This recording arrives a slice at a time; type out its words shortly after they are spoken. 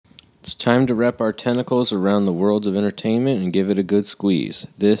It's time to wrap our tentacles around the worlds of entertainment and give it a good squeeze.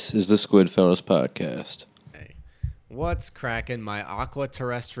 This is the Squidfellas Podcast. Hey, what's cracking, my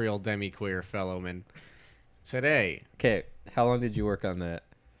aqua-terrestrial demi-queer fellowmen? Today... Okay, how long did you work on that?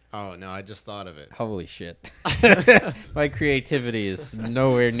 Oh, no, I just thought of it. Holy shit. My creativity is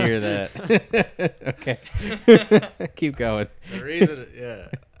nowhere near that. Okay. Keep going. The reason...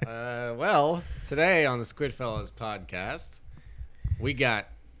 Yeah. Well, today on the Squidfellas Podcast, we got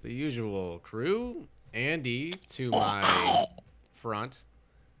the usual crew. Andy to my front.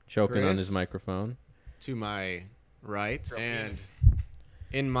 Choking on Chris his microphone. to my right. And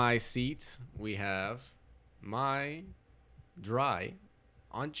in my seat, we have my dry,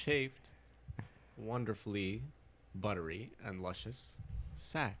 unchafed, wonderfully buttery and luscious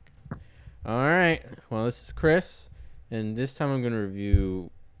sack. All right. Well, this is Chris, and this time I'm going to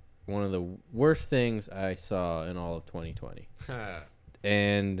review one of the worst things I saw in all of 2020.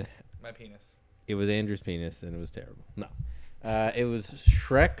 And My penis. it was Andrew's penis, and it was terrible. No. It was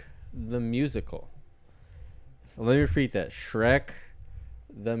Shrek the Musical. Let me repeat that. Shrek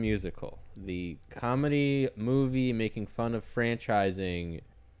the Musical. The comedy movie making fun of franchising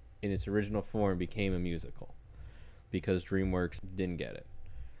in its original form became a musical because DreamWorks didn't get it.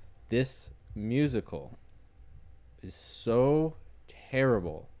 This musical is so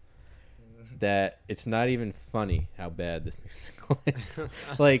terrible that it's not even funny how bad this musical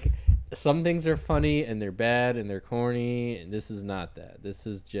is. Like, some things are funny and they're bad and they're corny, and this is not that. This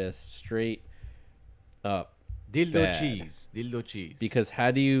is just straight up Dildo bad. cheese. Dildo cheese. Because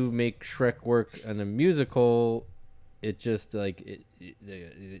how do you make Shrek work in a musical? It just like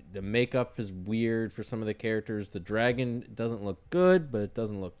the makeup is weird for some of the characters. The dragon doesn't look good, but it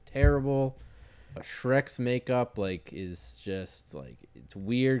doesn't look terrible. Shrek's makeup is just it's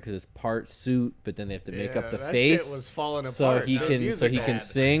weird because it's part suit, but then they have to make up the that face. shit was falling so apart. he That can music bad.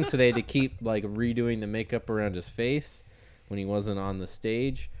 sing. So they had to keep redoing the makeup around his face when he wasn't on the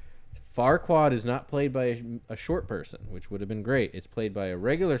stage. Farquaad is not played by a short person, which would have been great. It's played by a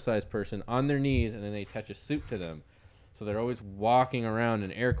regular sized person on their knees, and then they attach a suit to them. So they're always walking around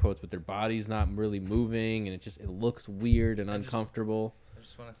in air quotes, but their body's not really moving, and it looks weird and uncomfortable. I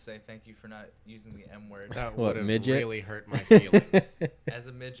just want to say thank you for not using the M word. That What, would have midget? really hurt my feelings. As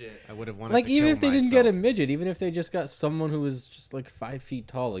a midget, I would have wanted Like, to even kill if they didn't get a myself. midget, even if they just got someone who was just 5 feet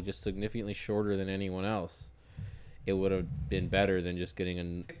tall, just significantly shorter than anyone else, it would have been better than just getting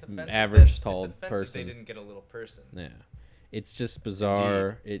an it's offensive. average that, tall it's offensive person. They didn't get a little person. Yeah, it's just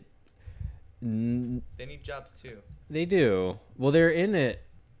bizarre. They They need jobs too. do. Well, they're in it.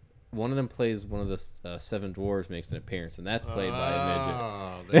 One of them plays one of the seven dwarves, makes an appearance, and that's played by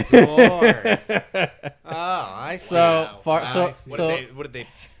Oh, the dwarves. Oh, I see. So far, I so see. so What did they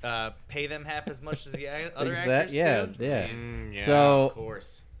pay them half as much as the other Exact- actors yeah, do? yeah. Jeez. Yeah, So- of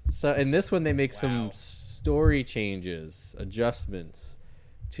course. So in this one, they make some Wow. story changes, adjustments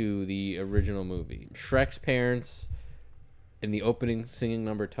to the original movie. Shrek's parents, in the opening singing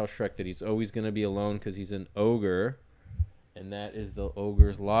number, tell Shrek that he's always going to be alone because he's an ogre, and that is the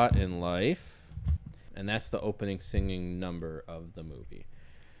ogre's lot in life. And that's the opening singing number of the movie.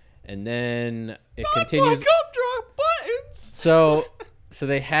 And then it continues. Gumdrop buttons. So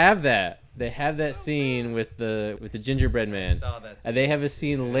they have that. They have that scene with the gingerbread I man. saw that. And they have a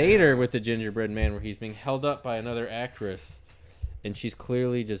scene later with the gingerbread man where he's being held up by another actress, and she's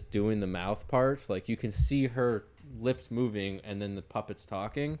clearly just doing the mouth parts. Like, you can see her lips moving and then the puppet's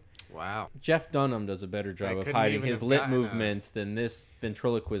talking. Wow. Jeff Dunham does a better job of couldn't hiding even his have lip gotten a- movements than this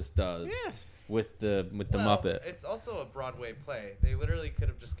ventriloquist does Yeah. with the Well, Muppet. It's also a Broadway play. They literally could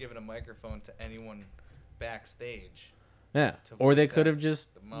have just given a microphone to anyone backstage. Yeah. to Or they voice could out have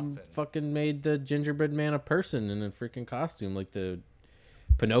just the muffin. fucking made the gingerbread man a person in a freaking costume. Like the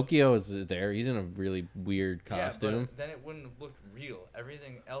Pinocchio is there. He's in a really weird costume. Yeah, but then it wouldn't have looked real.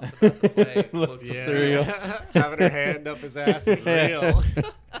 Everything else about the play looked Yeah. Real. Having her hand up his ass is real.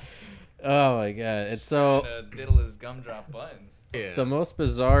 Oh my god. It's so trying to diddle his gumdrop buttons. Yeah. the most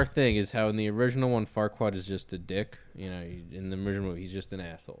bizarre thing is how in the original one Farquaad is just a dick. In the original movie he's just an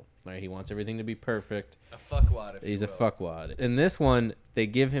asshole. Right? He wants everything to be perfect. A fuckwad, if He's you a will. fuckwad. In this one, they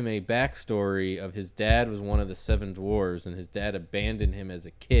give him a backstory of his dad was one of the seven dwarves, and his dad abandoned him as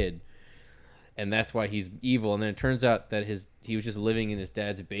a kid, and that's why he's evil. And then it turns out that he was just living in his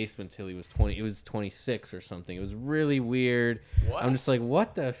dad's basement till he was 20. It was 26 or something. It was really weird. What? I'm just like,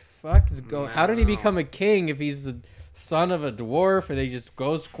 what the fuck is going? How did he No. become a king if he's the son of a dwarf, and he just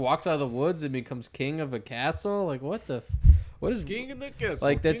walks out of the woods and becomes king of a castle? Like, what the? What is King of the Castle.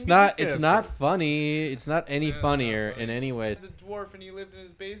 like? That's King not. of the It's not Castle. funny. It's not any Yeah, it's not funnier funny. in any way. He's a dwarf and he lived in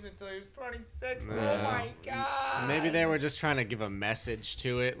his basement until he was 26. Yeah. Oh my god. Maybe they were just trying to give a message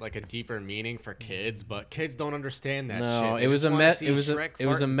to it, like a deeper meaning for kids, but kids don't understand that shit. No, They it was just a wanna me- see It was a. Shrek It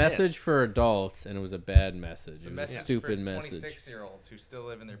was a fart and message piss. for adults, and it was a bad message. It's a It was message a stupid for message. 26-year-olds who still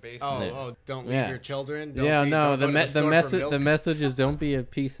live in their Oh, basement. Yeah. oh, don't leave Yeah. your children. Yeah, no. Don't The go to the store for message. milk. The message is don't be a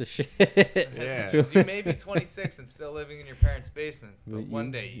piece of shit. Yeah. You may be 26 and still living in your parents' basements, but But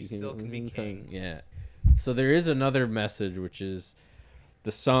one day you still can be king. Yeah. So there is another message, which is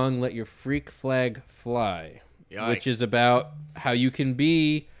the song "Let Your Freak Flag Fly," which Yikes. is about how you can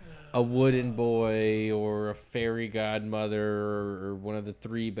be a wooden boy or a fairy godmother or one of the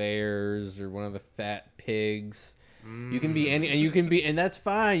three bears or one of the fat pigs. You can be any, and you can be, and that's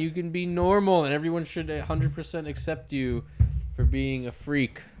fine. You can be normal, and everyone should 100% accept you for being a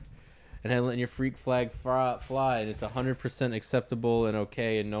freak and letting your freak flag fly, and it's 100% acceptable and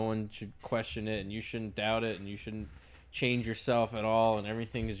okay, and no one should question it, and you shouldn't doubt it, and you shouldn't change yourself at all, and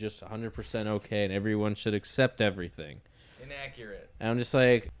everything is just 100% okay, and everyone should accept everything. Inaccurate. And I'm just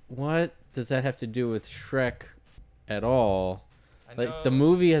like, what does that have to do with Shrek at all? I Like, the know-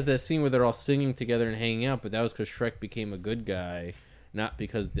 movie has that scene where they're all singing together and hanging out, but that was because Shrek became a good guy, not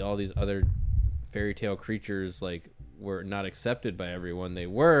because all these other fairy tale creatures, like, were not accepted by everyone. They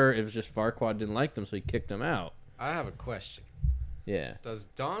were. It was just Farquaad didn't like them, so he kicked them out. I have a question. Yeah. Does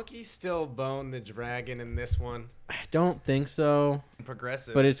Donkey still bone the dragon in this one? I don't think so.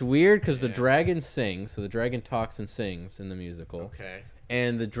 Progressive. But it's weird because the Yeah. dragon sings, so the dragon talks and sings in the musical. Okay.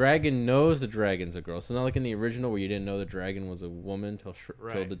 And the dragon knows the dragon's a girl. So not like in the original where you didn't know the dragon was a woman till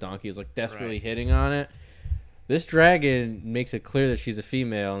Right. the donkey is like desperately Right. hitting on it. This dragon makes it clear that she's a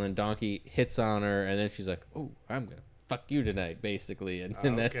female, and then Donkey hits on her, and then she's like, "Oh, I'm gonna fuck you tonight," basically. And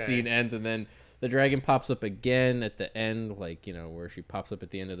then that Okay. scene ends, and then the dragon pops up again at the end, like, you know, where she pops up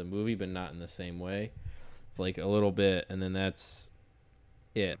at the end of the movie, but not in the same way, like a little bit, and then that's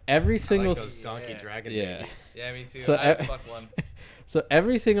it. Every I single like those donkey Yeah. dragon yeah. babies. Yeah, me too. So, I'd fuck one. So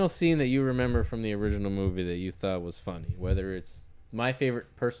every single scene that you remember from the original movie that you thought was funny, whether it's my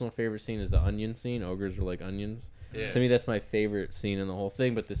personal favorite scene is the onion scene. Ogres are like onions. Yeah. To me, that's my favorite scene in the whole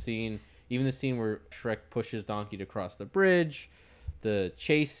thing. But even the scene where Shrek pushes Donkey to cross the bridge, the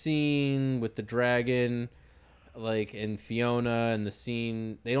chase scene with the dragon, like, and Fiona, and the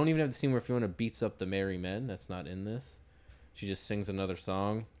scene, they don't even have the scene where Fiona beats up the merry men. That's not in this. She just sings another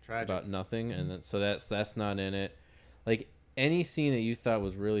song Tragic. about nothing, and then, so that's not in it. Like, any scene that you thought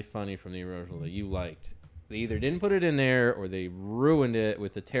was really funny from the original that you liked, they either didn't put it in there or they ruined it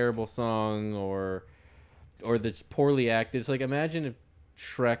with a terrible song or that's poorly acted. It's like, imagine if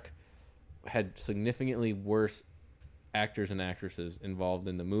Shrek had significantly worse actors and actresses involved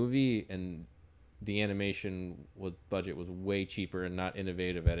in the movie, and the animation budget was way cheaper and not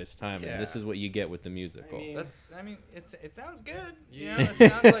innovative at its time. And this Yeah. is what you get with the musical. It sounds good. You Yeah. know, it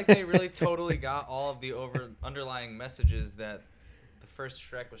sounds like they really totally got all of the underlying messages that the first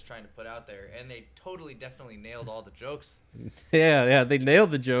Shrek was trying to put out there, and they totally, definitely nailed all the jokes. Yeah, they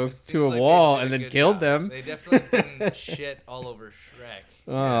nailed the It jokes to seems a like they wall did and a then good killed job. them. They definitely didn't shit all over Shrek.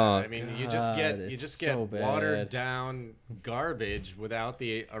 Oh, I mean, you just God, get it's so bad. watered down garbage without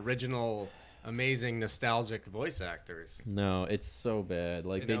the original amazing nostalgic voice actors. No, it's so bad.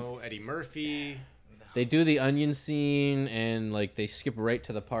 Like, No Eddie Murphy. they do the onion scene, and like they skip right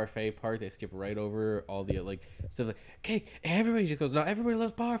to the parfait part. They skip right over all the like stuff like, okay, everybody just goes, no, everybody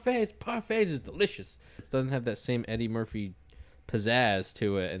loves parfaits. Parfaits is delicious. It doesn't have that same Eddie Murphy pizzazz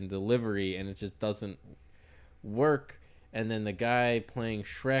to it and delivery, and it just doesn't work. And then the guy playing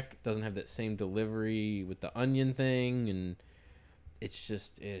Shrek doesn't have that same delivery with the onion thing, and it's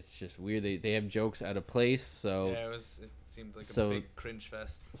just weird. They have jokes out of place, so. Yeah, it seemed like So- a big cringe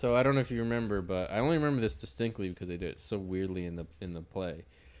fest. So I don't know if you remember, but I only remember this distinctly because they did it so weirdly in the play.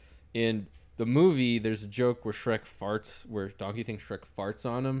 In the movie, there's a joke where Shrek farts, where Donkey thinks Shrek farts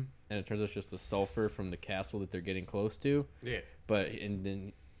on him, and it turns out it's just the sulfur from the castle that they're getting close to. Yeah.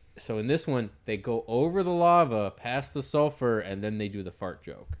 So in this one, they go over the lava, past the sulfur, and then they do the fart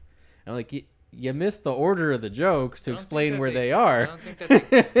joke. And like you missed the order of the jokes to I don't think explain that where they- they I are. don't think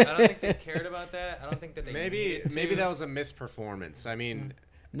that I don't think they cared about that. I don't think that they Maybe needed to. that was a misperformance. I mean,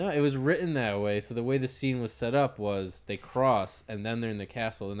 No, it was written that way. So the way the scene was set up was they cross, and then they're in the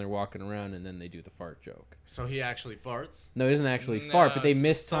castle, and they're walking around, and then they do the fart joke. so he actually farts. No, it doesn't actually No, fart, but they it's the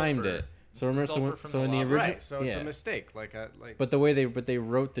mistimed sulfur. it. It's So the remember, sulfur from so the in the lava. original, Right. So it's yeah. a mistake. Like. But they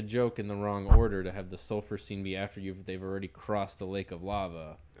wrote the joke in the wrong order to have the sulfur scene be after they've already crossed the lake of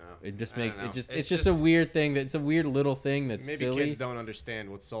lava. It just I don't makes know. it just It's it's just a just- weird thing it's a weird little thing that's Maybe silly. kids don't understand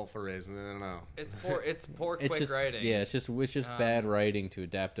what sulfur is. I don't know. It's poor It's quick just writing. yeah, it's just bad writing to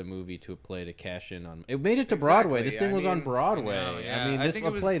adapt a movie to a play to cash in on. It made it to Exactly, Broadway. This thing I was on mean, Broadway. I know, yeah. I mean, I this think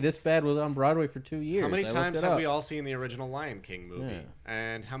it play was- this bad was on Broadway for 2 years. How many I looked times it have up. we all seen the original Lion King movie? Yeah.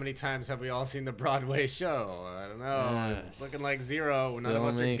 And how many times have we all seen the Broadway show? I don't know. Yeah. It's looking like zero. None of Still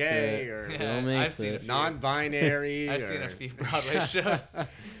us are makes gay it. or Still Yeah, makes I've seen it. a few. non-binary. I've seen a or- few Broadway shows.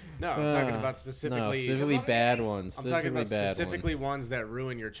 No, I'm talking No, about specifically. specifically I'm bad gay. ones. I'm talking about bad specifically ones. ones that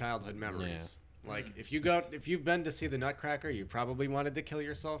ruin your childhood memories. Like if you've been to see the Nutcracker, you probably wanted to kill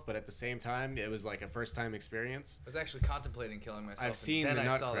yourself, but at the same time, it was like a first time experience. I was actually contemplating killing myself. I've seen and the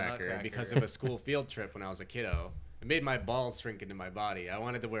then I saw Nutcracker because of a school field trip when I was a kiddo. It made my balls shrink into my body. I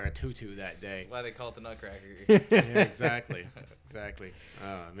wanted to wear a tutu that day. That's why they call it the Nutcracker. Yeah, exactly. Exactly.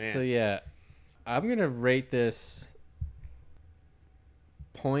 Oh man. So yeah, I'm gonna rate this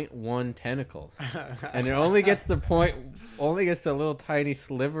 0.1 tentacles, and it only gets the a little tiny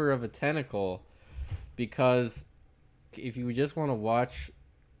sliver of a tentacle, because if you just want to watch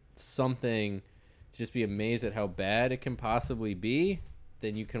something, just be amazed at how bad it can possibly be,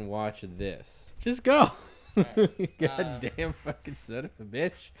 then you can watch this. Just go. Goddamn fucking son of a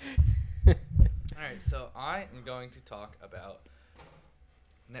bitch. All right, so I am going to talk about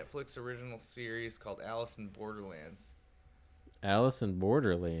Netflix original series called Alice in Borderlands. Alice in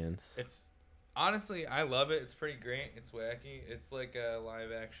Borderlands. It's honestly, I love it. It's pretty great. It's wacky. It's like a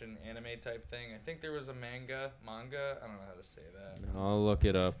live action anime type thing. I think there was a manga. I don't know how to say that. I'll look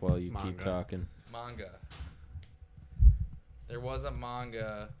it up while you keep Manga. talking. Manga. There was a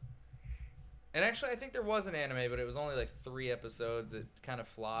manga. And actually, I think there was an anime, but it was only like 3 episodes. It kind of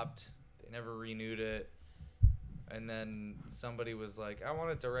flopped. They never renewed it. And then somebody was like, I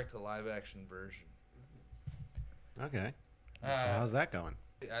want to direct a live action version. Okay. So how's that going?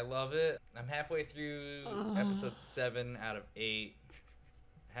 I love it. I'm halfway through episode 7 out of 8.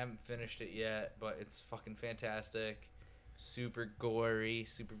 Haven't finished it yet, but it's fucking fantastic. Super gory,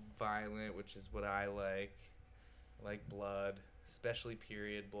 super violent, which is what I like. I like blood, especially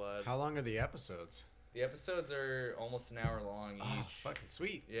period blood. How long are the episodes? The episodes are almost an hour long each. Oh, fucking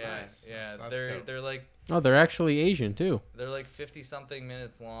sweet. Yeah, Nice. yeah. That's dope. They're like Oh, they're actually Asian too. 50 something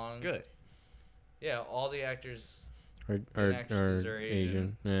minutes long. Good. Yeah, all the actors. Or actresses are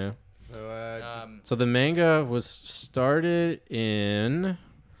Asian. Yeah. So So the manga was started in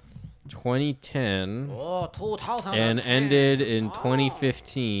 2010 2010. and ended in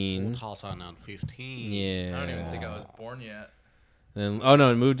 2015. 2015. Yeah. I don't even think I was born yet. Then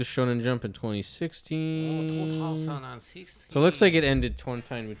it moved to Shonen Jump in 2016. 2016. So it looks like it ended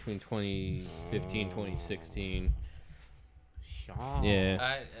sometime between 2015 2016. Yeah.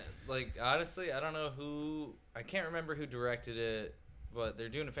 I like honestly, I don't know who. I can't remember who directed it, but they're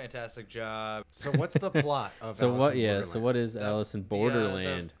doing a fantastic job. So what's the plot of So Alice what? in Yeah. Borderland? So what is Alice in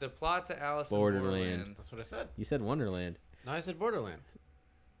Borderland? The plot to Alice Borderland. in Borderland. That's what I said. You said Wonderland. No, I said Borderland.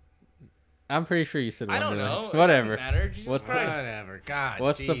 I'm pretty sure you said I don't Wonderland. know. It Whatever. doesn't matter. Jesus What's the- Christ. Whatever. God.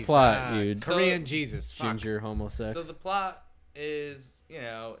 What's the jeez, plot, dude? Korean So- Jesus. Fuck. Ginger homosex. So the plot is,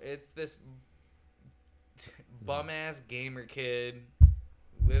 it's this bum ass gamer kid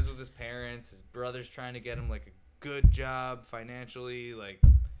who lives with his parents. His brother's trying to get him like a good job financially, like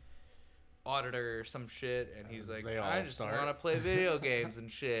auditor or some shit, and he's As like, they all I just start. want to play video games and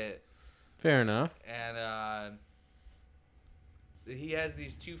shit. Fair enough. And he has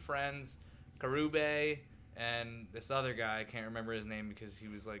these 2 friends, Karube and this other guy. I can't remember his name because he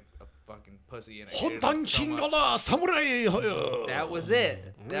was like a fucking pussy and I hated him so much. Samurai. That was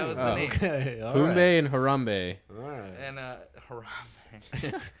it. That was the Oh. name. Okay. all Humbe right. and Harambe. All right. And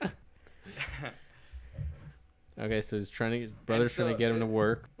Harambe. Okay, so he's brother's trying to get him to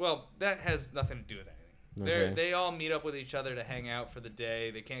work. Well, that has nothing to do with anything. Okay. They all meet up with each other to hang out for the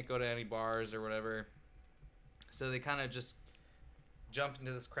day. They can't go to any bars or whatever. So they kind of just jump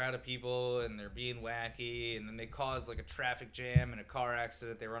into this crowd of people and they're being wacky, and then they cause like a traffic jam and a car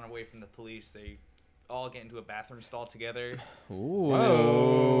accident. They run away from the police. They all get into a bathroom stall together, Ooh.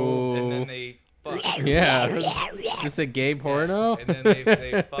 and then they fuck. Yeah. Just a gay porno? And then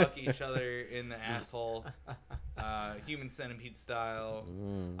they fuck each other in the asshole, human centipede style.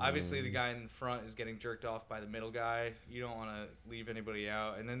 Obviously, the guy in the front is getting jerked off by the middle guy. You don't want to leave anybody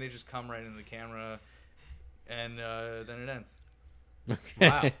out. And then they just come right into the camera, and then it ends. Okay.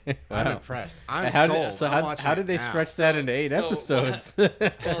 Wow. I'm Wow. impressed. I'm How sold. did, so I'm how, watching how it did they now. stretch that into 8 So- episodes? Well,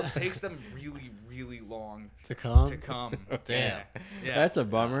 it takes them really, really long to come? to come. Damn. Yeah. That's a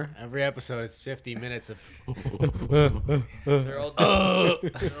bummer. Every episode is 50 minutes of. They're all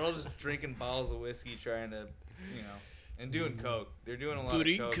just drinking bottles of whiskey, trying to, and doing coke. They're doing a lot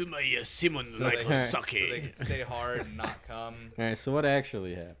of coke. So they can stay hard and not come. All right, so what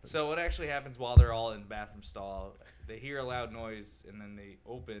actually happened? So what actually happens while they're all in the bathroom stall? They hear a loud noise, and then they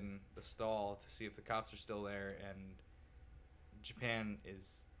open the stall to see if the cops are still there, and Japan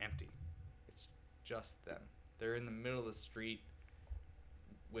is empty. It's just them. They're in the middle of the street,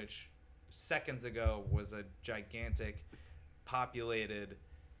 which seconds ago was a gigantic, populated,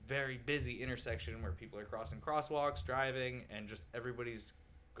 very busy intersection where people are crossing crosswalks, driving, and just everybody's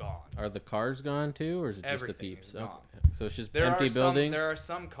gone. Are the cars gone too, or is it just the Everything peeps? is gone. Okay. So it's just empty buildings? There are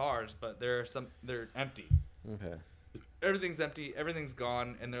some cars, but they're empty. Okay. Everything's empty. Everything's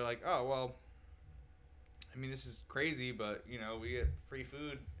gone, and they're like, "Oh well, I mean, this is crazy, but you know, we get free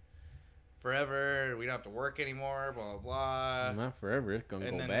food forever. We don't have to work anymore. Blah blah blah." Not forever. It's gonna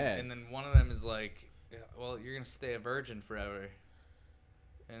and go then, bad. And then one of them is like, yeah, "Well, you're gonna stay a virgin forever."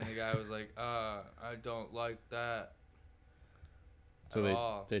 And the guy was like, "I don't like that."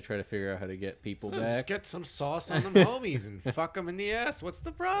 So they try to figure out how to get people So back. just get some sauce on them homies and fuck them in the ass. What's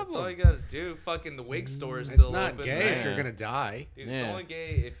the problem? That's all you gotta do. Fucking the wig store is It's still not open. gay man. if you're gonna die. Dude, it's Yeah. only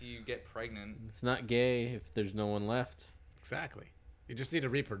gay if you get pregnant. It's not gay if there's no one left. Exactly. You just need to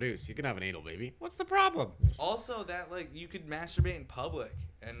reproduce. You can have an anal baby. What's the problem? Also, that like you could masturbate in public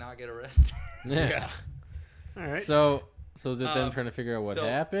and not get arrested. Yeah. All right. So is it them trying to figure out what so-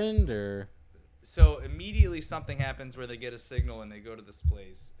 happened, or So immediately something happens where they get a signal and they go to this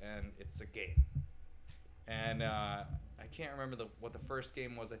place, and it's a game. And I can't remember what the first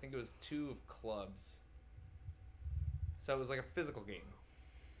game was. I think it was 2 of clubs. So it was like a physical game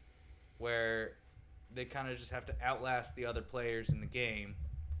where they kind of just have to outlast the other players in the game.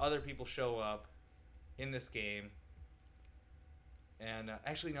 Other people show up in this game. And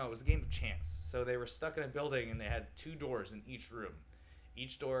actually, no, it was a game of chance. So they were stuck in a building, and they had 2 doors in each room.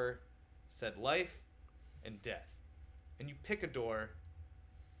 Each door said life and death. And you pick a door,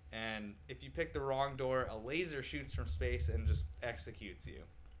 and if you pick the wrong door, a laser shoots from space and just executes you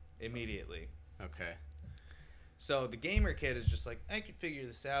immediately. Okay. So the gamer kid is just like, I could figure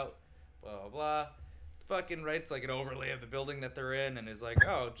this out, blah, blah, blah. Fucking writes like an overlay of the building that they're in and is like,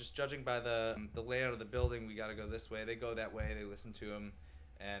 oh, just judging by the layout of the building, we gotta go this way. They go that way, they listen to him,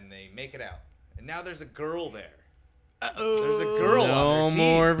 and they make it out. And now there's a girl there. Uh-oh. There's a girl no on their team.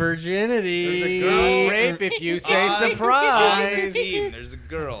 more virginity? There's a girl. Rape if you say On the surprise. team, there's a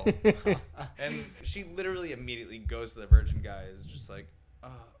girl. And she literally immediately goes to the virgin guy, is just like, oh,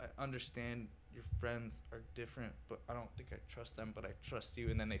 I understand your friends are different, but I don't think I trust them, but I trust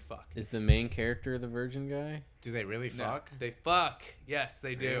you. And then they fuck. Is the main character the virgin guy? Do they really No, fuck? they fuck. Yes,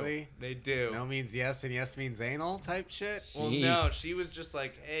 they do. Really? They do. No means yes and yes means anal type shit? Well, no, Jeez. she was just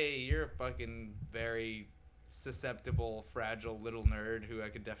like, hey, you're a fucking very susceptible, fragile little nerd who I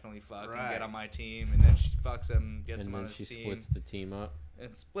could definitely fuck and Right. get on my team. And then she fucks him, gets And him on then his she team. splits the team up.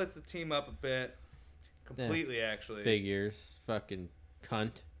 And splits the team up a bit. Completely, actually. Figures. Fucking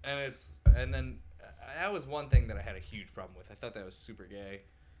cunt. And then that was one thing that I had a huge problem with. I thought that was super gay.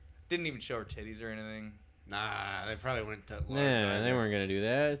 Didn't even show her titties or anything. Nah, they probably went to large Nah, they either. weren't gonna do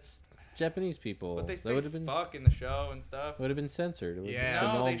that. It's Japanese people. But they that say would have been fuck in the show and stuff. would have been censored. It would Yeah. have been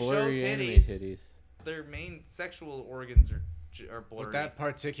No, all they show blurry anime titties. titties. Their main sexual organs are blurry. But that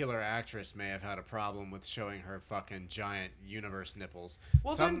particular actress may have had a problem with showing her fucking giant universe nipples.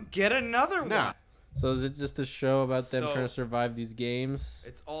 well, then get another Nah. one. So is it just a show about them So- trying to survive these games?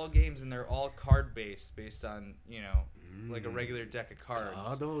 It's all games and they're all card based on, like a regular deck of cards.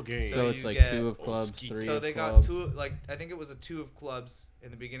 Cado game. So you it's like get- 2 of clubs, Oski. 3 So of they clubs. got 2, like, I think it was a 2 of clubs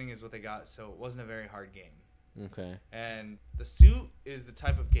in the beginning is what they got, so it wasn't a very hard game. Okay. And the suit is the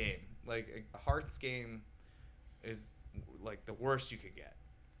type of game. Like, a Hearts game is, like, the worst you could get.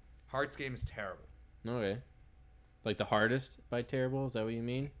 Hearts game is terrible. Okay. Like the hardest by terrible? Is that what you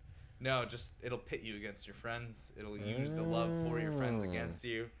mean? No, just, it'll pit you against your friends. It'll use the love for your friends Oh. against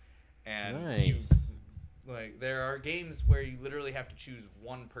you. And Nice. like, there are games where you literally have to choose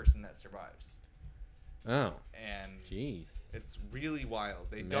one person that survives. Oh. And Jeez. it's really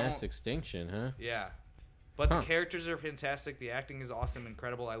wild. They Mass don't... extinction, huh? Yeah. But Huh. the characters are fantastic. The acting is awesome,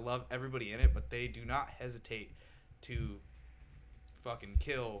 incredible. I love everybody in it, but they do not hesitate to fucking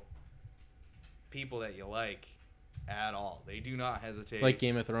kill people that you like at all. They do not hesitate. Like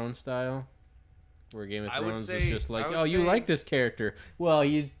Game of Thrones style? Where Game of I would Thrones say- was just like, I would oh, you say- like this character. Well,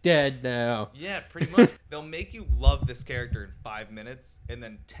 he's dead now. Yeah, pretty much. They'll make you love this character in 5 minutes, and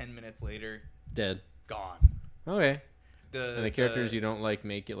then 10 minutes later, Dead. gone. Okay. The, And the characters you don't like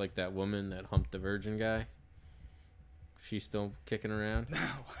make it like that woman that humped the virgin guy? She's still kicking around?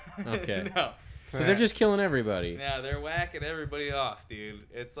 No. Okay. No. So they're just killing everybody. Yeah, they're whacking everybody off, dude.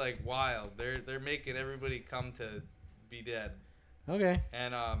 It's like wild. They're making everybody come to be dead. Okay.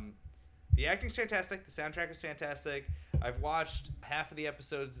 And the acting's fantastic. The soundtrack is fantastic. I've watched half of the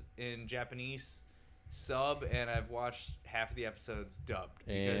episodes in Japanese sub, and I've watched half of the episodes dubbed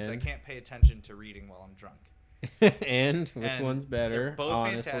because I And? can't pay attention to reading while I'm drunk. And which And one's better? They're both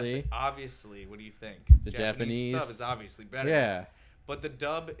honestly, fantastic. Obviously, what do you think? The Japanese sub is obviously better. Yeah, But the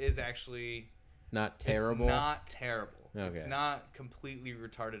dub is actually not terrible. It's not terrible. Okay. It's not completely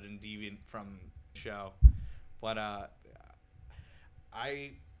retarded and deviant from the show. But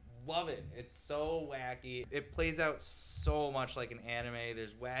I love it. It's so wacky. It plays out so much like an anime.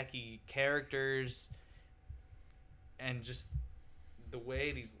 There's wacky characters and just the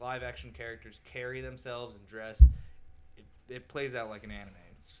way these live action characters carry themselves and dress. It plays out like an anime.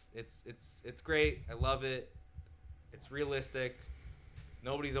 It's great. I love it. It's realistic.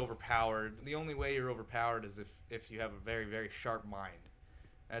 Nobody's overpowered. The only way you're overpowered is if you have a very, very sharp mind.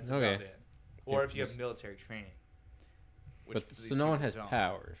 That's Okay. about it. Or Yeah, if you have just- military training. But these so no one people has don't.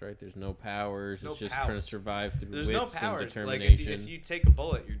 powers, right? There's no powers. No It's just trying to powers. survive through There's wits no and powers. Like determination. if you take a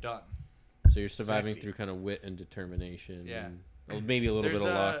bullet, you're done. So you're surviving Sexy. through kind of wit and determination. Yeah. And maybe a little There's bit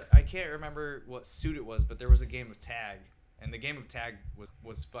of luck. I can't remember what suit it was, but there was a game of tag, and the game of tag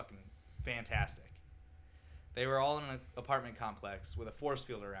was fucking fantastic. They were all in an apartment complex with a force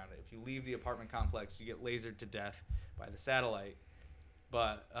field around it. If you leave the apartment complex, you get lasered to death by the satellite.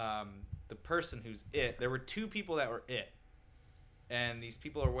 But the person who's it, there were two people that were it, and these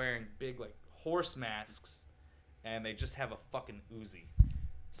people are wearing big like horse masks, and they just have a fucking Uzi.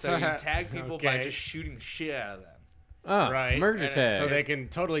 So you tag people by Okay. just shooting the shit out of them. Oh, Right. murder And tag. So they can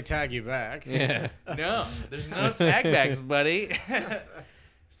totally tag you back. Yeah. No, there's no tag bags, buddy.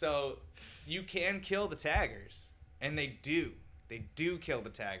 So you can kill the taggers, and they do. They do kill the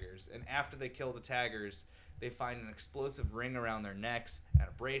taggers, and after they kill the taggers, they find an explosive ring around their necks and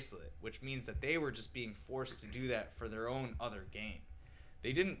a bracelet, which means that they were just being forced to do that for their own other game.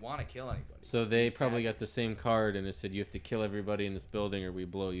 They didn't want to kill anybody. So they These probably taggers. got the same card, and it said you have to kill everybody in this building, or we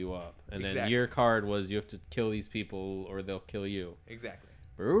blow you up. And then Exactly. your card was you have to kill these people, or they'll kill you. Exactly.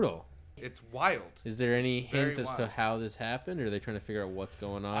 Brutal. It's wild. Is there any It's very hint as to wild. how this happened, or are they trying to figure out what's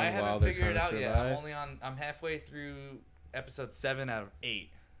going on I while haven't they're figured trying it to out survive? yet. I'm halfway through episode 7 out of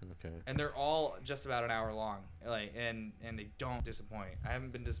 8. Okay. And they're all just about an hour long, like, and they don't disappoint. I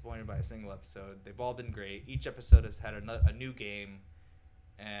haven't been disappointed by a single episode. They've all been great. Each episode has had a new game,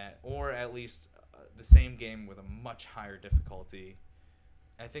 or at least the same game with a much higher difficulty.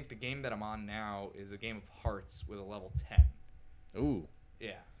 I think the game that I'm on now is a game of Hearts with a level 10. Ooh,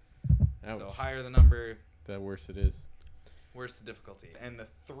 Yeah. ouch. So higher the number, The worse it is. worse the difficulty. And the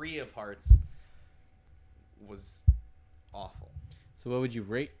 3 of Hearts was awful. So what would you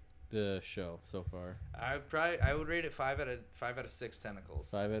rate the show so far? I would rate it 5 out of 6 tentacles.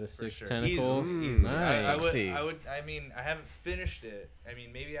 5 out of For 6 sure. tentacles. Easily. Nice. Sexy. I mean, I haven't finished it. I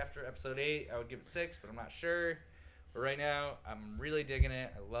mean, maybe after episode 8, I would give it 6, but I'm not sure. But right now, I'm really digging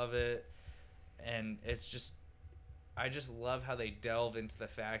it. I love it. And it's just, I just love how they delve into the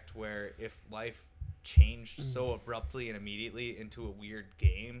fact where if life changed so abruptly and immediately into a weird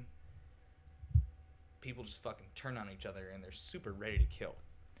game, people just fucking turn on each other and they're super ready to kill.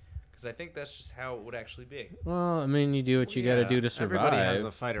 Because I think that's just how it would actually be. Well, I mean, you do what you got to Yeah, do to survive. Everybody has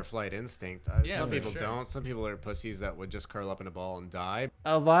a fight or flight instinct. Yeah, Some for people sure. don't. Some people are pussies that would just curl up in a ball and die.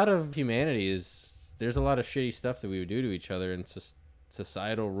 A lot of humanity is there's a lot of shitty stuff that we would do to each other, and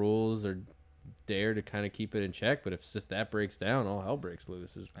societal rules are there to kind of keep it in check. But if that breaks down, all hell breaks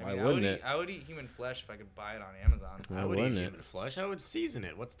loose. Why wouldn't it? I would eat human flesh if I could buy it on Amazon. Why I would eat wouldn't it? human flesh. I would season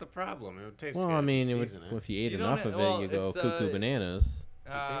it. What's the problem? It would taste Well, good. I if you mean, season it. if you ate You enough don't- of well, it, you go it's, cuckoo bananas.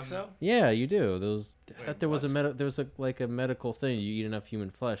 You think so? Yeah, you do. Those I thought there was what? there was a medical thing. You eat enough human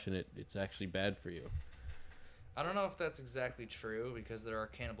flesh, and it's actually bad for you. I don't know if that's exactly true because there are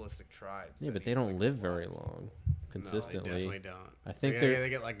cannibalistic tribes. Yeah, that but eat, they don't like, live blood. very long, No, they consistently. definitely don't. I think they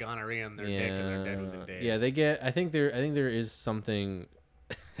get like gonorrhea on their dick and they're dead within days. Yeah, they get. I think there is something.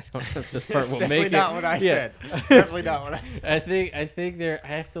 I don't know if this part It's will definitely make not it. what I Yeah. said. Definitely not what I said. I think there.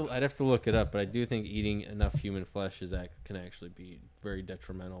 I'd have to look it up, but I do think eating enough human flesh can actually be very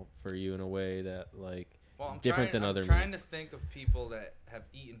detrimental for you in a way that like Well, I'm different trying, than other I'm trying meats. to think of people that have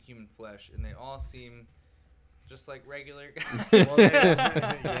eaten human flesh, and they all seem just like regular guys. Well,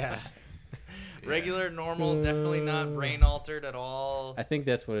 yeah. Regular, normal, definitely not brain altered at all. I think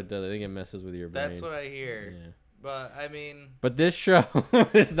that's what it does. I think it messes with your brain. That's what I hear. Yeah. But I mean, But this show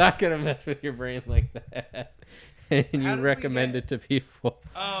is not gonna mess with your brain like that, and How you did we recommend get- it to people.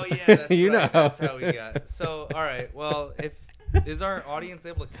 oh yeah, that's You right. know. That's how we got. So all right, well, is our audience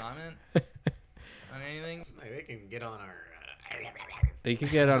able to comment on anything? Like, they can get on our You can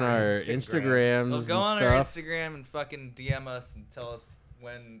get on our Instagram. Instagrams Well, and go on our stuff. Instagram and fucking DM us and tell us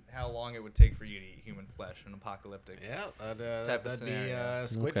how long it would take for you to eat human flesh in apocalyptic. Yeah, Type of that'd be scenario.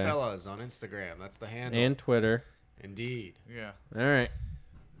 Squidfellas on Instagram. That's the handle. And Twitter. Indeed. Yeah. All right.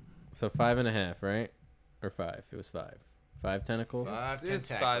 So 5.5, right? Or 5? It was 5. 5 tentacles.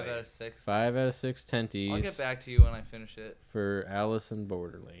 It's 5 out of 6. 5 out of 6 tenties. I'll get back to you when I finish it. For Alice in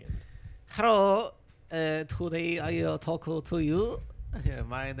Borderland. Hello, today I talk to you.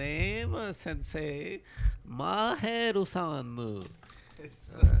 My name Sensei Maheru-san.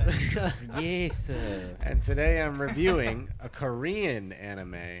 Yes. And today I'm reviewing a Korean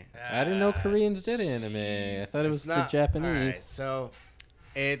anime. I didn't know Koreans did anime. I thought it was It's not- the Japanese. All right, so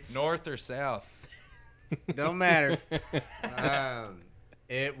it's North or south? don't matter.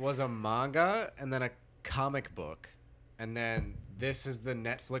 It was a manga and then a comic book, and then this is the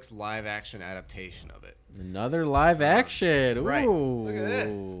Netflix live action adaptation of it. Another live action. Ooh. right. Look at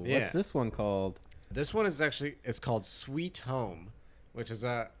this. What's Yeah. this one called? This one is actually it's called Sweet Home, which is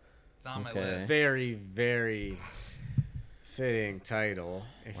a It's on my Okay. list. very very fitting title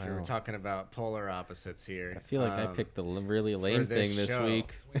if you were Wow. talking about polar opposites here. I feel like I picked the really lame this thing this show. week.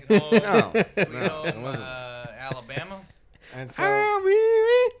 Sweet Home. No, Sweet no, it Home, wasn't. Alabama. And so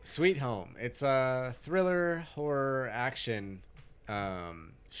Sweet Home. It's a thriller horror action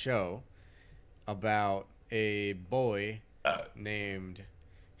show about a boy named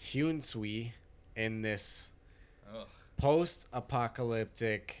Hyun Sui in this Ugh.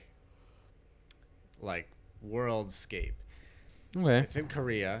 post-apocalyptic like worldscape. Okay. It's in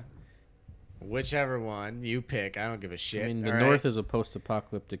Korea. Whichever one you pick, I don't give a shit. I mean, the all North right? is a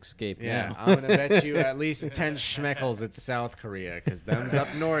post-apocalyptic scape Yeah, now. I'm gonna bet you at least 10 schmeckles it's South Korea, because them's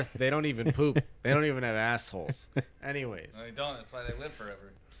up north. They don't even poop. They don't even have assholes. Anyways, No, they don't. That's why they live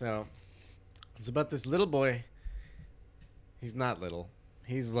forever. so it's about this little boy. He's not little.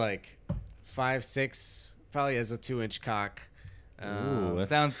 He's like 5'6", probably has a 2-inch cock. Ooh, that's-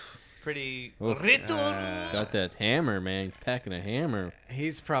 Sounds pretty. Oof. Uh, Got that hammer, man. He's packing a hammer.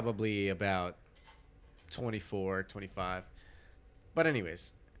 He's probably about 24, 25. But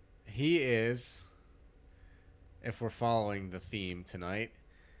anyways, he is, if we're following the theme tonight,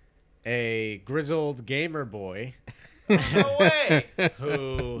 a grizzled gamer boy No way.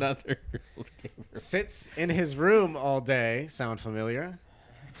 who Another grizzled gamer. sits in his room all day, sound familiar,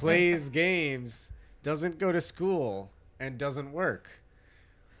 plays games, doesn't go to school, and doesn't work.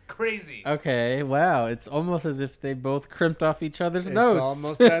 Crazy. Okay, wow. It's almost as if they both crimped off each other's It's notes.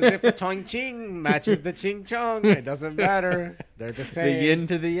 almost as if a Tong Ching matches the Ching Chong. It doesn't matter. They're the the same. yin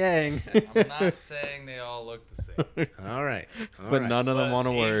to the yang. I'm not saying they all look the same. All right. All But right. none of them But want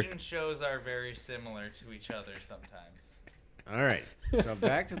to work. Asian shows are very similar to each other sometimes. All right. So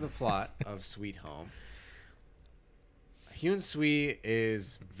back to the plot of Sweet Home. Hyun Sui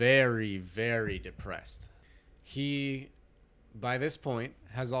is very, very depressed. He, by this point,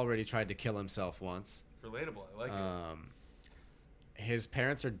 has already tried to kill himself once. Relatable. I like His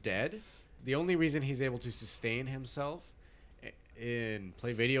parents are dead. The only reason he's able to sustain himself and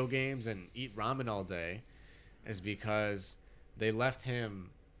play video games and eat ramen all day is because they left him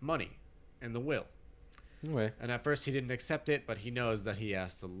money in the will. Anyway, And at first he didn't accept it, but he knows that he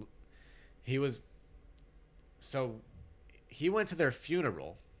has to. He went to their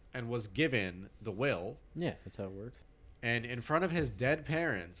funeral and was given the will. yeah, that's how it works. And in front of his dead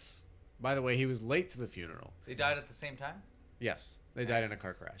parents, by the way, he was late to the funeral. They died at the same time? Yes, they died in a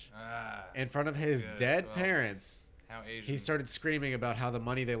car crash. Ah. In front of his Good. dead Well, parents, How Asian. he started screaming about how the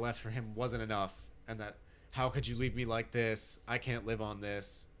money they left for him wasn't enough and that how could you leave me like this? I can't live on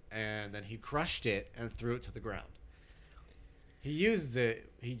this. And then he crushed it and threw it to the ground. He uses it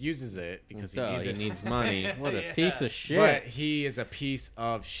because Duh, he needs it. needs money. What a Yeah. piece of shit. But he is a piece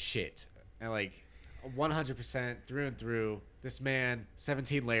of shit. And like 100% through and through, this man,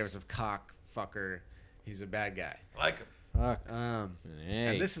 17 layers of cock fucker. He's a bad guy. I like him. Fuck. Hey.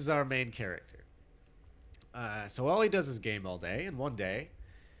 And this is our main character. So all he does is game all day, and one day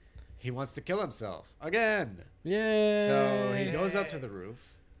he wants to kill himself again. Yay. So he goes up to the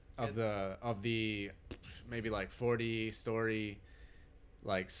roof of the maybe like 40-story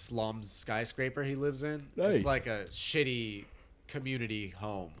like slums skyscraper he lives in. Nice. It's like a shitty community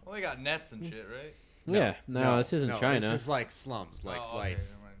home. Well, they got nets and shit, right? Yeah. No, this isn't China. This is like slums. Like Oh, okay, like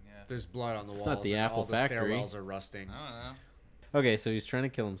never mind, yeah. there's blood on the walls. not the and Apple all the factory. stairwells are rusting. I don't know. Okay, so he's trying to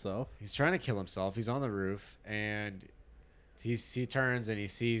kill himself. He's trying to kill himself. He's on the roof, and he turns and he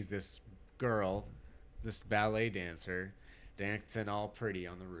sees this girl, this ballet dancer, dancing all pretty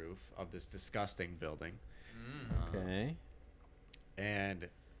on the roof of this disgusting building. Okay. And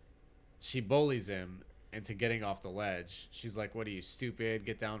she bullies him into getting off the ledge. She's like, "What are you, stupid?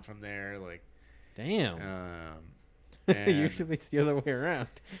 Get down from there!" Like, Damn. and Usually it's the other way around.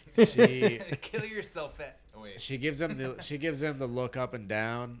 she Kill yourself at. Oh, wait. she gives him the look up and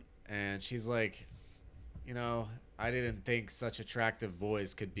down, and she's like, "You know, I didn't think such attractive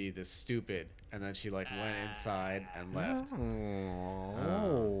boys could be this stupid." And then she like went inside and left.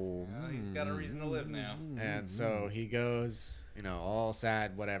 Oh. Well, he's got a reason to live now. And so he goes, you know, all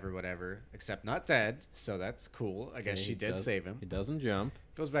sad, whatever, except not dead. So that's cool. I guess Okay, she he did save him. He doesn't jump.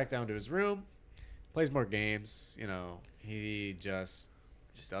 Goes back down to his room, plays more games. You know, he just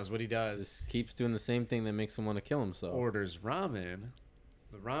does what he does. Just keeps doing the same thing that makes him want to kill himself. Orders ramen.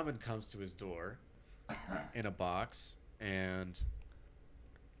 The ramen comes to his door in a box, and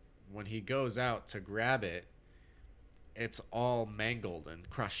when he goes out to grab it, it's all mangled and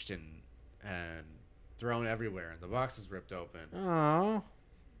crushed and thrown everywhere, and the box is ripped open. Oh.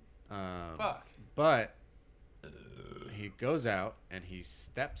 Fuck. But he goes out and he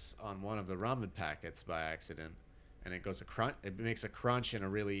steps on one of the ramen packets by accident, and it goes a crunch. It makes a crunch in a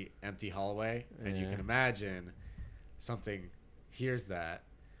really empty hallway, and you Yeah. can imagine something hears that,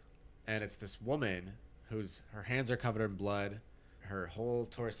 and it's this woman whose her hands are covered in blood, her whole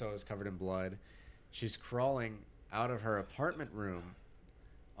torso is covered in blood. She's crawling out of her apartment room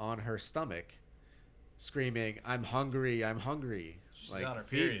on her stomach, screaming, "I'm hungry! I'm hungry! She's Like, on her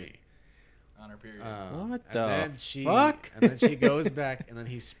feed period. me!" On her period. What and the then she, fuck? And then she goes back, and then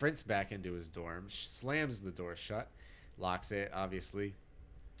he sprints back into his dorm, slams the door shut, locks it, obviously,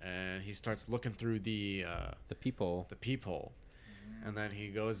 and he starts looking through the peephole. peephole. And then he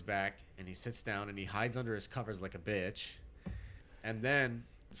goes back, and he sits down, and he hides under his covers like a bitch. And then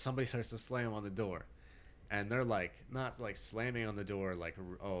somebody starts to slam on the door. And they're like, not like slamming on the door like,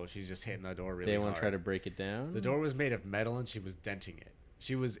 oh, she's just hitting the door really They hard. want to try to break it down. The door was made of metal, and she was denting it.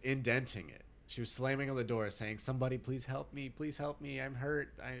 She was indenting it. She was slamming on the door, saying, "Somebody, please help me! Please help me! I'm hurt!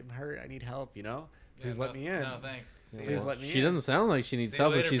 I'm hurt! I need help! You know, please let me in." No, thanks. See Please ya. let me She in. doesn't sound like she needs See you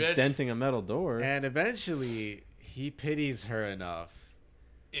help, later, but she's bitch. denting a metal door. And eventually, he pities her enough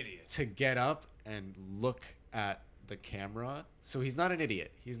Idiot. to get up and look at the camera. So he's not an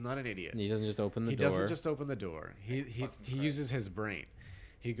idiot. He's not an idiot. He doesn't just open the He door. doesn't just open the door. He Fucking uses his brain.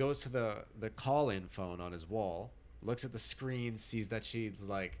 He goes to the call-in phone on his wall, looks at the screen, sees that she's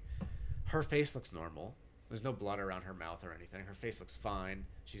like, her face looks normal. There's no blood around her mouth or anything. Her face looks fine.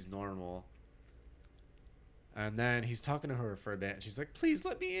 She's normal. And then he's talking to her for a bit, and she's like, "Please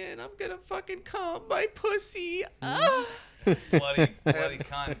let me in. I'm gonna fucking come. My pussy." Ah. bloody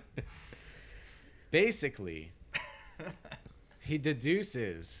cunt. Basically, he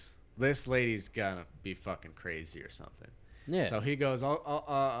deduces this lady's gonna be fucking crazy or something. Yeah. So he goes,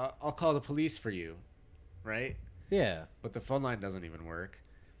 I'll call the police for you, right? yeah. But the phone line doesn't even work.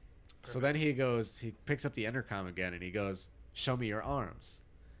 So then he picks up the intercom again, and he goes, "Show me your arms."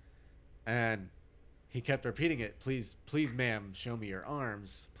 And he kept repeating it, "Please, please, ma'am, show me your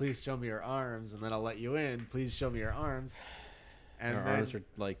arms. Please show me your arms, and then I'll let you in. Please show me your arms." And Her then arms are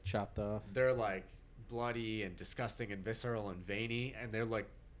like chopped off. they're like bloody and disgusting and visceral and veiny, and they're like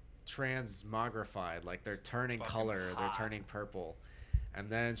transmogrified, like they're turning fucking color, they're hot. turning purple. And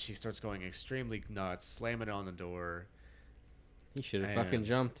then she starts going extremely nuts, slamming it on the door, He should have fucking And-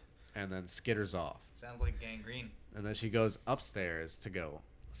 jumped. and then skitters off. Sounds like gangrene. And then she goes upstairs to go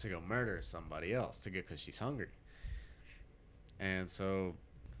murder somebody else because she's hungry. And so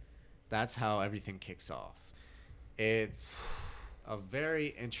that's how everything kicks off. It's a very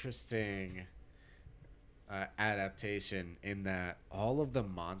interesting adaptation in that all of the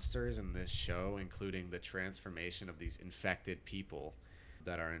monsters in this show, including the transformation of these infected people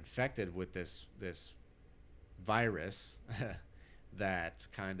that are infected with this virus that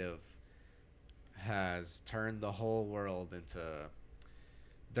kind of has turned the whole world into,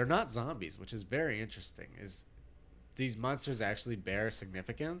 they're not zombies, which is very interesting. Is these monsters actually bear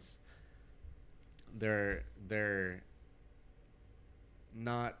significance? They're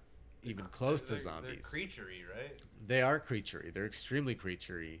not even close to zombies. They're creaturey, right? They are creaturey. They're extremely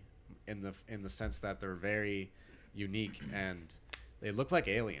creaturey in the sense that they're very unique, and they look like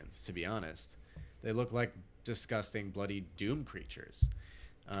aliens, to be honest. They look like disgusting, bloody doom creatures.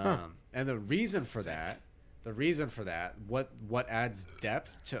 And the reason for that, what adds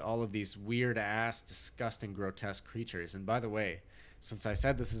depth to all of these weird ass, disgusting, grotesque creatures. And by the way, since I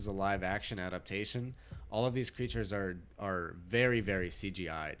said this is a live action adaptation, all of these creatures are very, very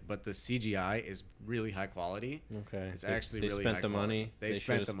CGI'd, but the CGI is really high quality. Okay. It's They- actually they really spent high the quality. money. They should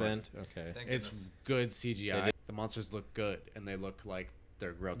spent have the money. Okay. Thank It's goodness. good CGI. The monsters look good, and they look like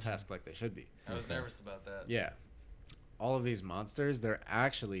they're grotesque, like they should be. I was nervous about that. Yeah. All of these monsters, they're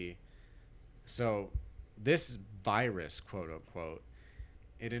actually, so this virus, quote unquote,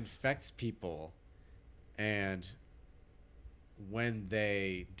 it infects people, and when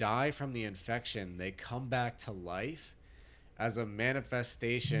they die from the infection, they come back to life as a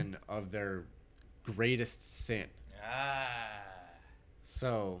manifestation of their greatest sin.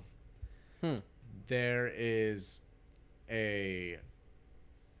 So there is a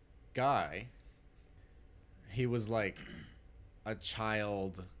guy, he was like a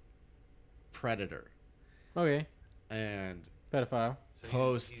child predator, Okay. and Pedophile. So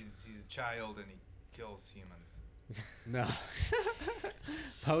Post- he's a child and he kills humans. no,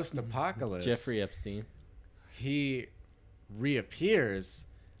 post-apocalypse, Jeffrey Epstein. he reappears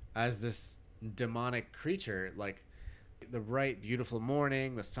as this demonic creature. Like, the bright, beautiful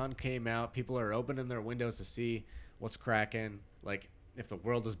morning, the sun came out, people are opening their windows to see what's cracking, like if the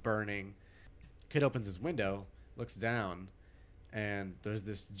world is burning. Kid opens his window, looks down, and there's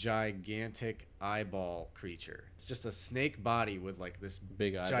this gigantic eyeball creature. It's just a snake body with like this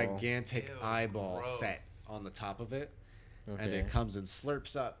Big eyeball. gigantic Ew, eyeball gross. set on the top of it. Okay. And it comes and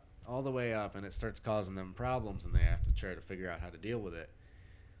slurps up all the way up, and it starts causing them problems, and they have to try to figure out how to deal with it.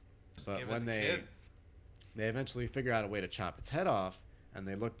 But Give it when the they kids. eventually figure out a way to chop its head off, and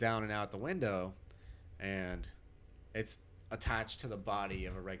they look down and out the window, and it's attached to the body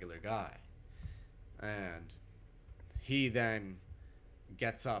of a regular guy, and he then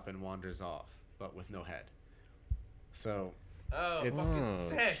gets up and wanders off, but with no head. So Oh, it's- fucking Oh,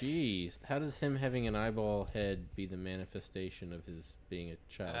 sick. jeez. How does him having an eyeball head be the manifestation of his being a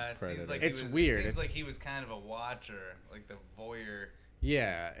child It predator? seems like It's he was, weird. It seems It's- like he was kind of a watcher, like the voyeur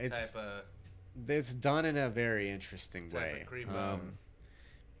yeah, it's type of. done in a very interesting Type of way. creepo.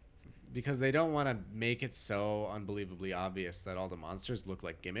 Because they don't want to make it so unbelievably obvious that all the monsters look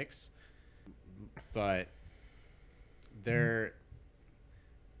like gimmicks, but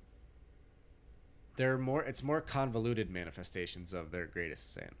they're more, it's more convoluted manifestations of their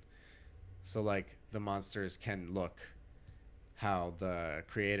greatest sin. So like the monsters can look how the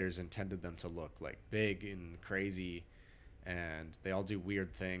creators intended them to look, like big and crazy, and they all do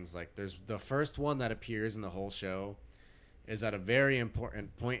weird things. Like there's the first one that appears in the whole show is at a very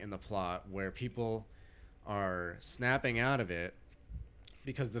important point in the plot where people are snapping out of it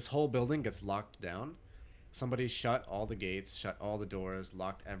because this whole building gets locked down. Somebody shut all the gates, shut all the doors,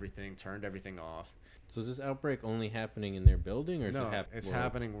 locked everything, turned everything off. So is this outbreak only happening in their building, or is No, it happening? it's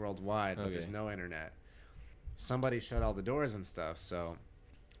happening worldwide, but there's Okay. no internet. Somebody shut all the doors and stuff, so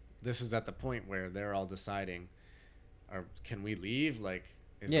this is at the point where they're all deciding, can we leave? Like,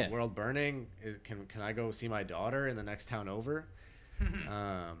 is Yeah. the world burning? Can I go see my daughter in the next town over?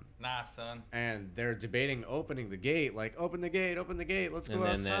 Nah, son. And they're debating opening the gate, like, open the gate, let's And go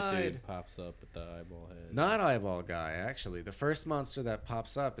then outside. that dude pops up with the eyeball head. Not eyeball guy, actually. The first monster that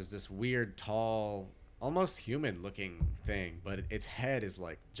pops up is this weird, tall, almost human-looking thing, but its head is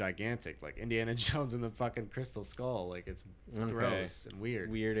like gigantic, like Indiana Jones and the fucking Crystal Skull. Like it's Okay. gross and weird.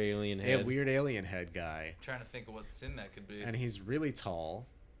 Weird alien Yeah, head. weird alien head guy, Trying to think of what sin that could be. and he's really tall.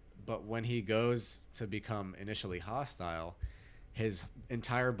 But when he goes to become initially hostile, his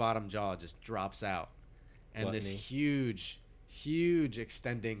entire bottom jaw just drops out, and this Gluttony. huge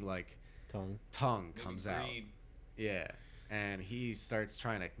extending like Tongue. tongue Maybe comes out. greed. Yeah. And he starts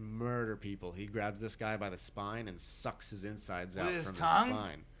trying to murder people. He grabs this guy by the spine and sucks his insides With out his from tongue? his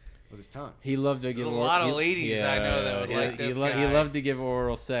spine. With his tongue. He loved to give There's a lot of ladies I know that would Yeah. like this He guy. loved to give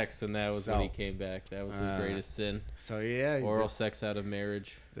oral sex, and that was when he So, came back. That was his greatest sin. So yeah, Oral sex out of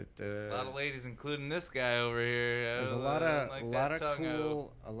marriage. A lot of ladies, including this guy over here. there's a I lot don't of like a that lot of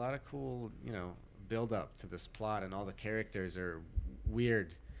tongue-o. cool, build up to this plot, and all the characters are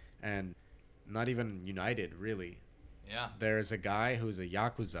weird and not even united really. Yeah. There's a guy who's a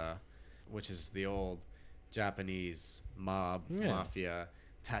yakuza, which is the old Japanese mob, Yeah. mafia,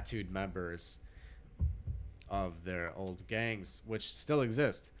 tattooed members of their old gangs, which still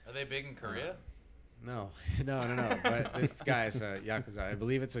exist. Are they big in Korea? No. But this guy's a yakuza. I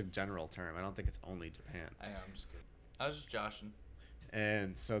believe it's a general term. I don't think it's only Japan. I know, I'm just kidding. I was just joshing.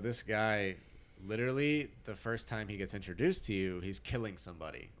 And so this guy, literally, the first time he gets introduced to you, he's killing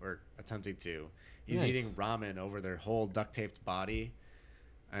somebody or attempting to. He's Nice. eating ramen over their whole duct taped body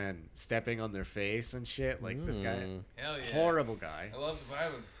and stepping on their face and shit. Like this guy, Hell yeah. horrible guy, I love the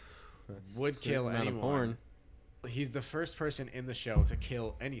violence. would kill Certain amount of anyone. He's the first person in the show to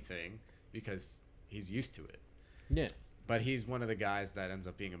kill anything because he's used to it. Yeah. But he's one of the guys that ends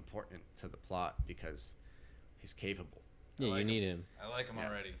up being important to the plot because he's capable. Yeah, like you him. need him. I like him Yeah.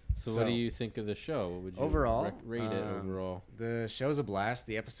 already. So, So- what do you think of the show? What would you Overall, rate it overall? The show's a blast.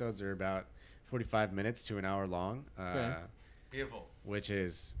 The episodes are about 45 minutes to an hour long. Okay. Beautiful. which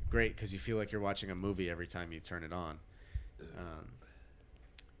is great because you feel like you're watching a movie every time you turn it on.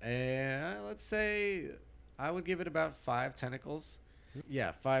 And let's say I would give it about 5 tentacles.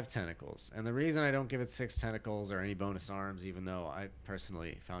 Yeah, 5 tentacles. And the reason I don't give it 6 tentacles or any bonus arms, even though I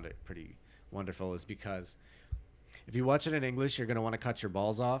personally found it pretty wonderful, is because if you watch it in English, you're going to want to cut your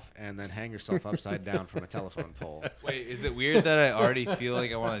balls off and then hang yourself upside down from a telephone pole. Wait, is it weird that I already feel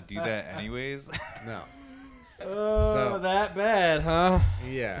like I want to do that anyways? No. Oh, So- that bad, huh?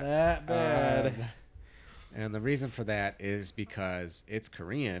 Yeah. That bad. And the reason for that is because it's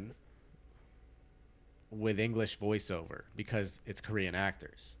Korean with English voiceover because it's Korean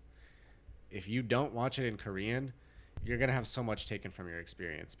actors. If you don't watch it in Korean, you're going to have so much taken from your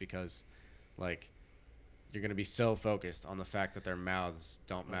experience because, like, you're going to be so focused on the fact that their mouths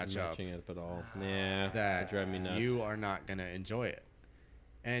don't match up Matching it at all. Yeah, that drive me nuts. you are not going to enjoy it.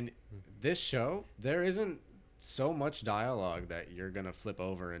 And this show, there isn't so much dialogue that you're going to flip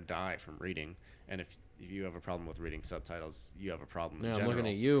over and die from reading. And if you have a problem with reading subtitles, you have a problem in Yeah, I'm general.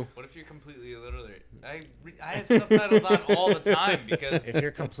 looking at you. What if you're completely illiterate? I have subtitles on all the time because If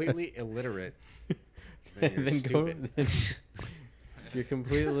you're completely illiterate, then you're stupid. If you're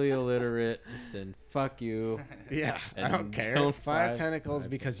completely illiterate, then fuck you. Yeah, I And don't care. don't 5 five- tentacles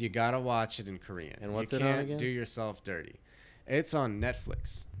five because you gotta watch it in Korean. And what's you it on can't again? do yourself dirty. It's on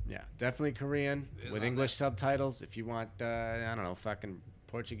Netflix. Yeah, definitely Korean It is with on English subtitles. If you want, I don't know, fucking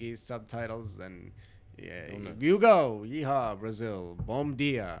Portuguese subtitles, then yeah, Oh, no. you go. Yeehaw, Brazil. Bom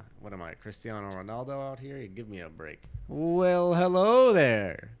dia. What am I, Cristiano Ronaldo out here? You give me a break. Well, hello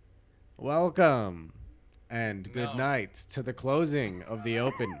there. Welcome. And good No. night to the closing of the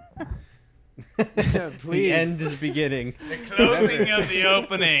open. The Please. end is beginning. the closing of the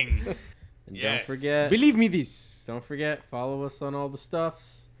opening. And Yes. don't forget. Believe me this. Don't forget. Follow us on all the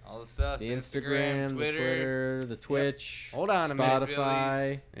stuffs. All the stuff. The Instagram, the Twitter, the Twitch. Hold on a minute.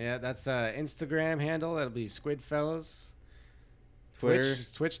 Spotify, Yeah, that's Instagram handle. That'll be Squidfellas. Twitter, Twitch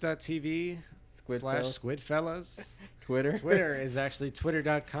is twitch.tv Squidfellas. /Squidfellas. Twitter. Twitter is actually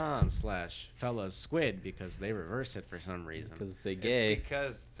twitter.com/fellasquid because they reversed it for some reason. because they It's gay.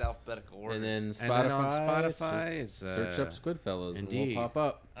 because it's alphabetical order. And then Spotify. And then on Spotify, just it's, search up Squidfellows and Indeed. we'll pop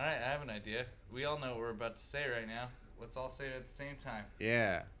up. All right, I have an idea. We all know what we're about to say right now. Let's all say it at the same time.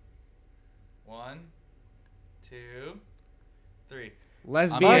 Yeah. 1, 2, 3.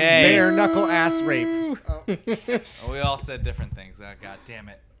 Lesbian gay. bare knuckle ass rape. Oh, we all said different things. God damn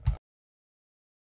it.